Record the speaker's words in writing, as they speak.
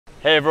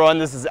Hey everyone,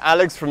 this is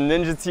Alex from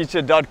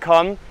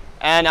ninjateacher.com,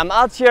 and I'm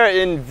out here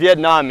in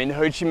Vietnam, in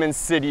Ho Chi Minh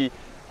City,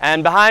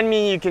 and behind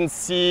me you can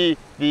see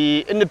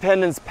the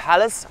Independence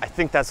Palace, I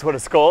think that's what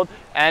it's called,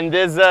 and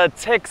there's a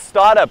tech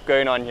startup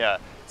going on here.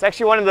 It's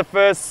actually one of the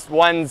first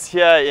ones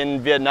here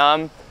in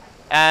Vietnam,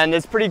 and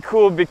it's pretty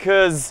cool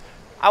because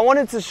I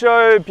wanted to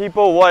show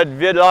people what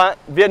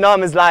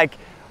Vietnam is like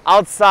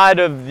outside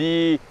of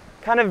the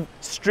kind of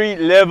street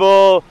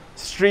level,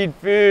 street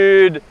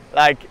food,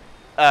 like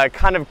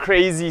kind of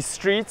crazy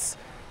streets.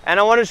 And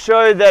I want to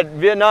show that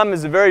Vietnam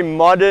is a very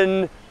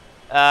modern,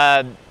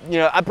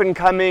 up and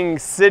coming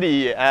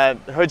city, Ho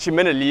Chi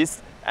Minh at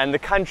least, and the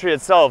country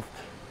itself.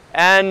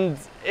 And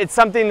it's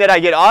something that I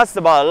get asked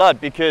about a lot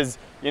because,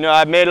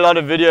 I've made a lot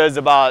of videos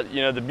about,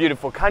 the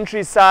beautiful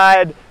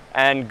countryside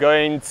and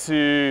going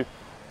to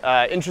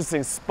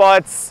interesting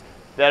spots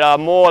that are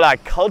more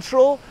like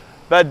cultural,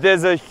 but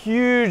there's a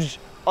huge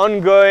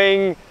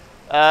ongoing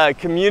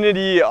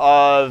community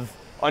of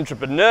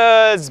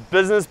entrepreneurs,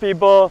 business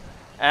people,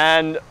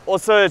 and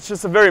also it's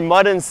just a very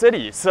modern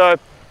city. So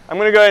I'm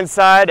going to go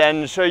inside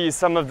and show you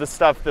some of the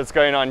stuff that's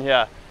going on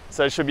here.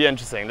 So it should be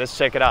interesting. Let's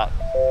check it out.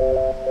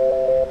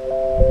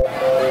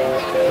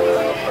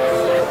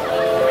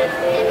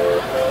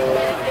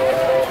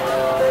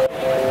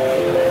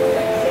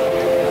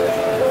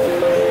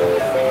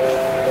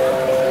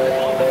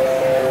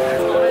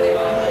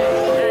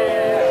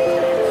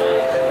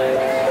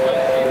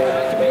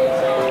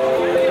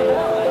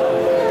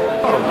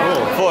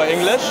 For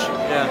English?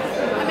 Yeah.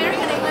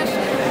 American English.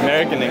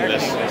 American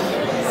English. So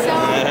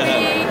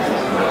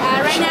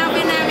right now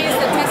Vietnam is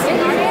the testing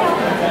market.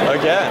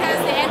 Okay.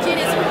 Because the engine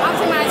is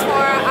optimized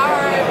for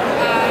our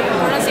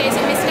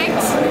pronunciation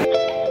mistakes.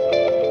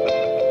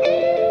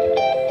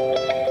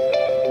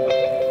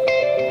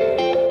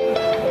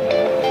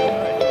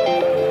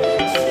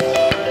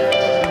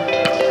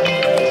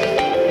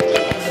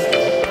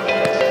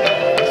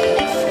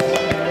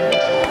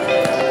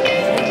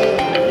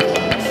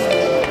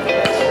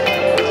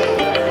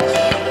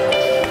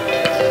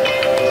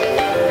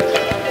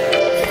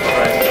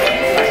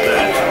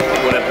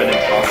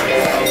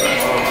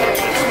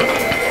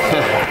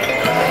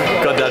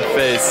 Got that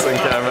face on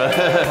camera.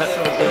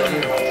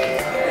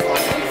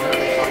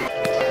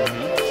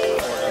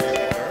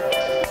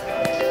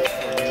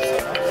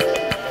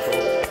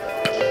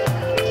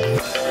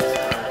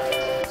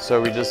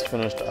 So we just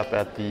finished up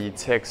at the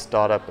tech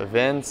startup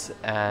event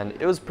and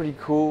it was pretty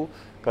cool.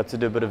 Got to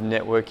do a bit of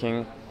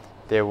networking.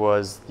 There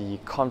was the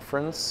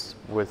conference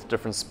with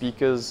different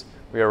speakers.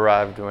 We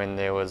arrived when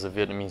there was a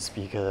Vietnamese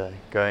speaker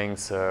going,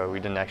 so we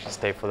didn't actually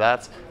stay for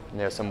that. And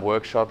there were some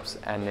workshops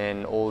and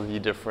then all the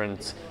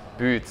different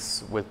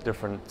booths with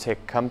different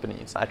tech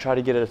companies. I tried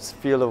to get a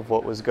feel of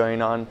what was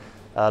going on.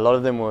 A lot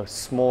of them were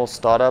small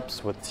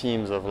startups with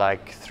teams of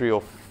like 3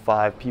 or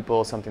 5 people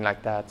or something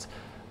like that.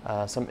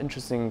 Some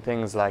interesting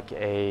things like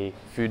a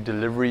food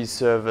delivery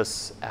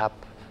service app,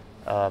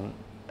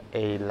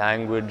 a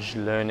language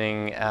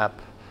learning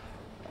app,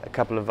 a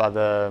couple of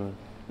other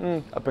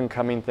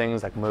up-and-coming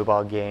things like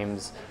mobile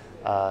games.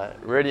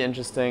 Really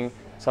interesting.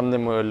 Some of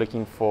them were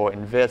looking for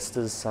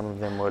investors, some of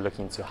them were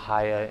looking to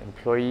hire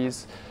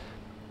employees.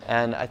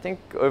 And I think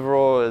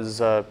overall it was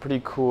a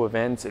pretty cool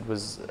event. It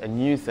was a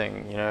new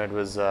thing, it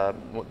was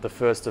the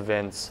first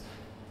event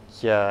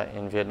here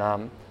in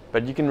Vietnam.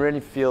 But you can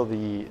really feel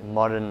the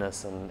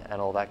modernness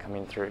and all that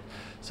coming through.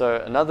 So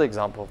another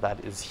example of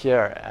that is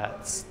here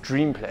at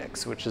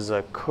Dreamplex, which is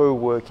a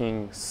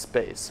co-working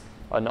space,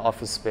 an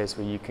office space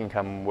where you can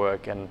come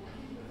work and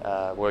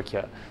work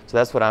here. So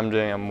that's what I'm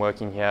doing. I'm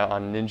working here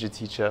on Ninja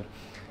Teacher.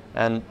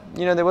 And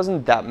there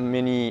wasn't that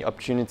many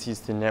opportunities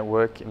to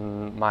network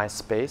in my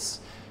space.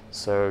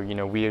 So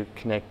we're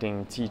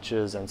connecting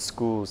teachers and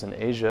schools in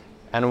Asia.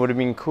 And it would have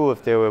been cool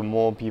if there were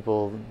more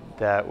people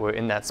that were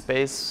in that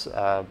space,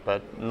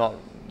 but not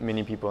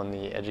many people in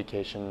the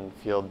education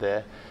field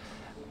there.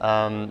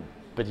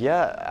 But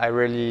yeah, I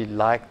really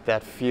liked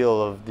that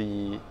feel of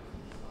the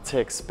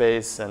tech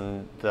space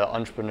and the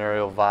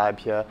entrepreneurial vibe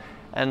here.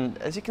 And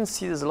as you can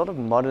see, there's a lot of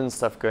modern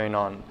stuff going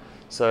on.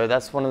 So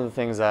that's one of the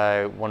things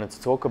I wanted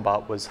to talk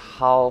about, was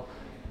how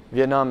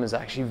Vietnam is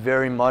actually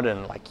very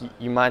modern. Like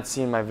you might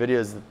see in my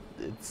videos,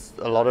 it's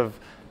a lot of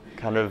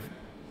kind of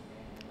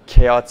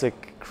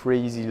chaotic,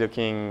 crazy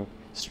looking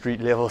street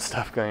level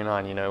stuff going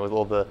on, with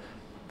all the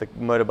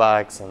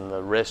motorbikes and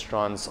the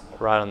restaurants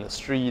right on the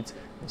street,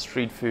 and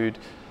street food.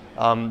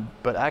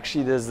 But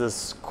actually there's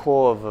this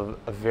core of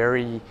a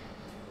very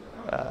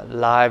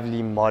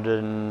lively,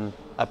 modern,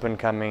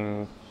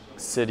 up-and-coming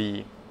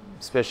city,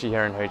 especially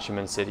here in Ho Chi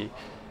Minh City.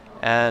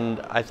 And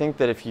I think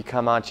that if you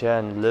come out here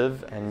and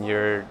live and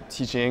you're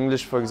teaching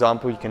English, for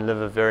example, you can live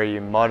a very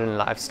modern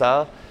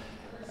lifestyle.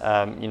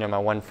 My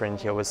one friend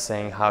here was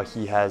saying how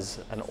he has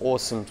an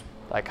awesome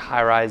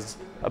high-rise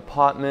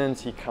apartment.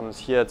 He comes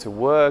here to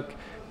work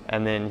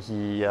and then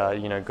he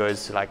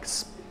goes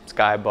to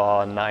Sky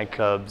Bar,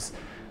 nightclubs.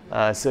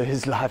 So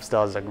his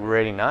lifestyle is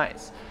really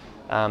nice.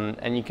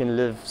 And you can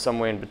live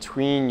somewhere in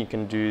between. You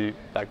can do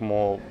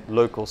more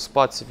local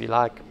spots if you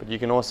like, but you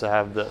can also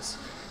have this.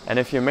 And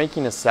if you're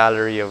making a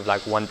salary of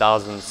like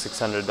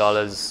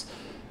 $1,600,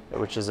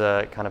 which is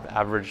a kind of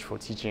average for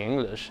teaching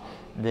English,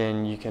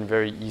 then you can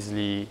very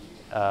easily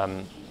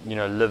you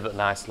know, live a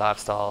nice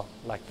lifestyle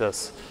like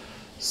this.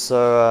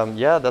 So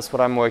yeah, that's what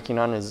I'm working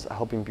on, is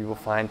helping people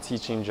find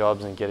teaching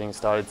jobs and getting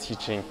started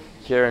teaching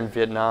here in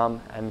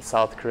Vietnam and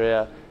South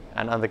Korea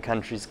and other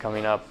countries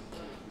coming up.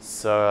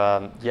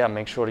 So yeah,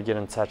 make sure to get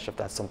in touch if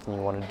that's something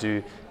you want to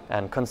do,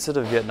 and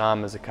consider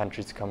Vietnam as a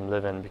country to come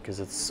live in because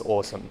it's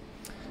awesome.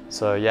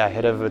 So yeah,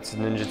 head over to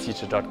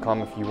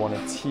ninjateacher.com if you want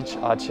to teach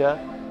out here.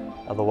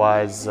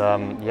 Otherwise,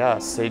 yeah,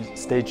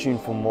 stay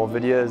tuned for more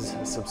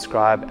videos,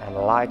 subscribe and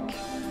like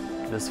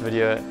this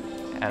video,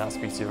 and I'll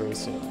speak to you very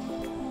soon.